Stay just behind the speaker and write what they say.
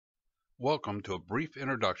Welcome to a brief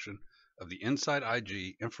introduction of the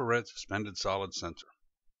InsiteIG Infrared Suspended Solids Sensor.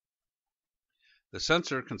 The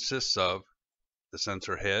sensor consists of the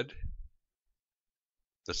sensor head,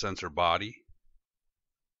 the sensor body,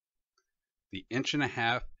 the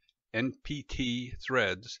 1.5 NPT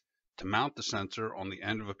threads to mount the sensor on the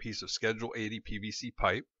end of a piece of Schedule 80 PVC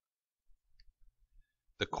pipe,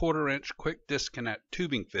 the 1/4 inch quick disconnect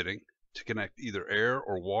tubing fitting to connect either air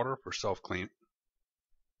or water for self-clean,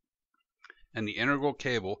 and the integral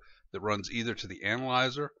cable that runs either to the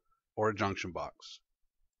analyzer or a junction box.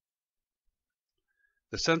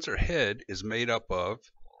 The sensor head is made up of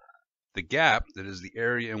the gap, that is the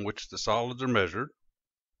area in which the solids are measured.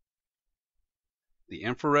 The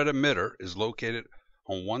infrared emitter is located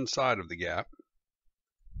on one side of the gap.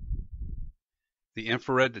 The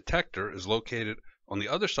infrared detector is located on the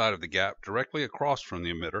other side of the gap directly across from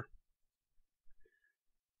the emitter.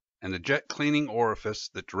 And the jet cleaning orifice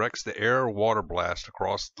that directs the air or water blast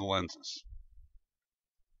across the lenses.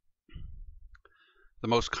 The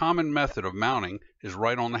most common method of mounting is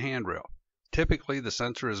right on the handrail. Typically, the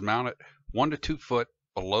sensor is mounted 1 to 2 foot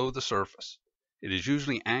below the surface. It is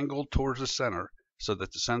usually angled towards the center so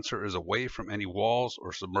that the sensor is away from any walls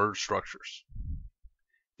or submerged structures.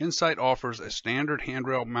 Insight offers a standard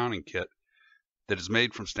handrail mounting kit that is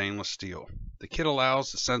made from stainless steel. The kit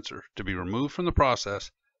allows the sensor to be removed from the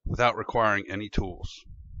process without requiring any tools.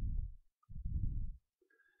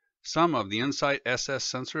 Some of the Insight SS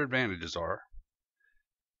sensor advantages are: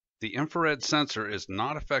 the infrared sensor is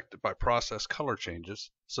not affected by process color changes,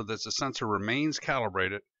 so that the sensor remains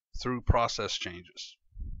calibrated through process changes.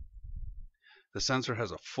 The sensor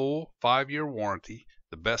has a full 5-year warranty,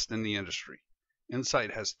 the best in the industry.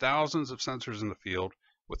 Insight has thousands of sensors in the field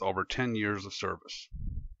with over 10 years of service.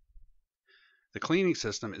 The cleaning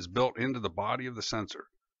system is built into the body of the sensor,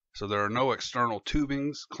 so there are no external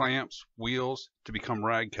tubings, clamps, wheels to become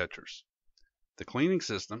rag catchers. The cleaning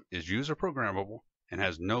system is user programmable and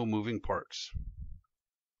has no moving parts.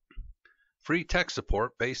 Free tech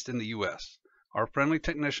support based in the US. Our friendly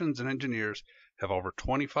technicians and engineers have over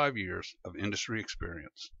 25 years of industry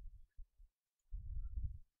experience.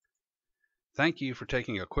 Thank you for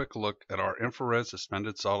taking a quick look at our infrared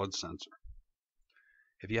suspended solids sensor.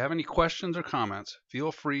 If you have any questions or comments,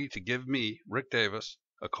 feel free to give me, Rick Davis,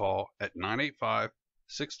 a call at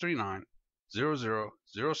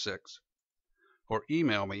 985-639-0006 or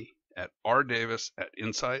email me at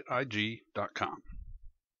rdavis@insiteiG.com.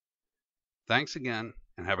 Thanks again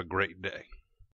and have a great day.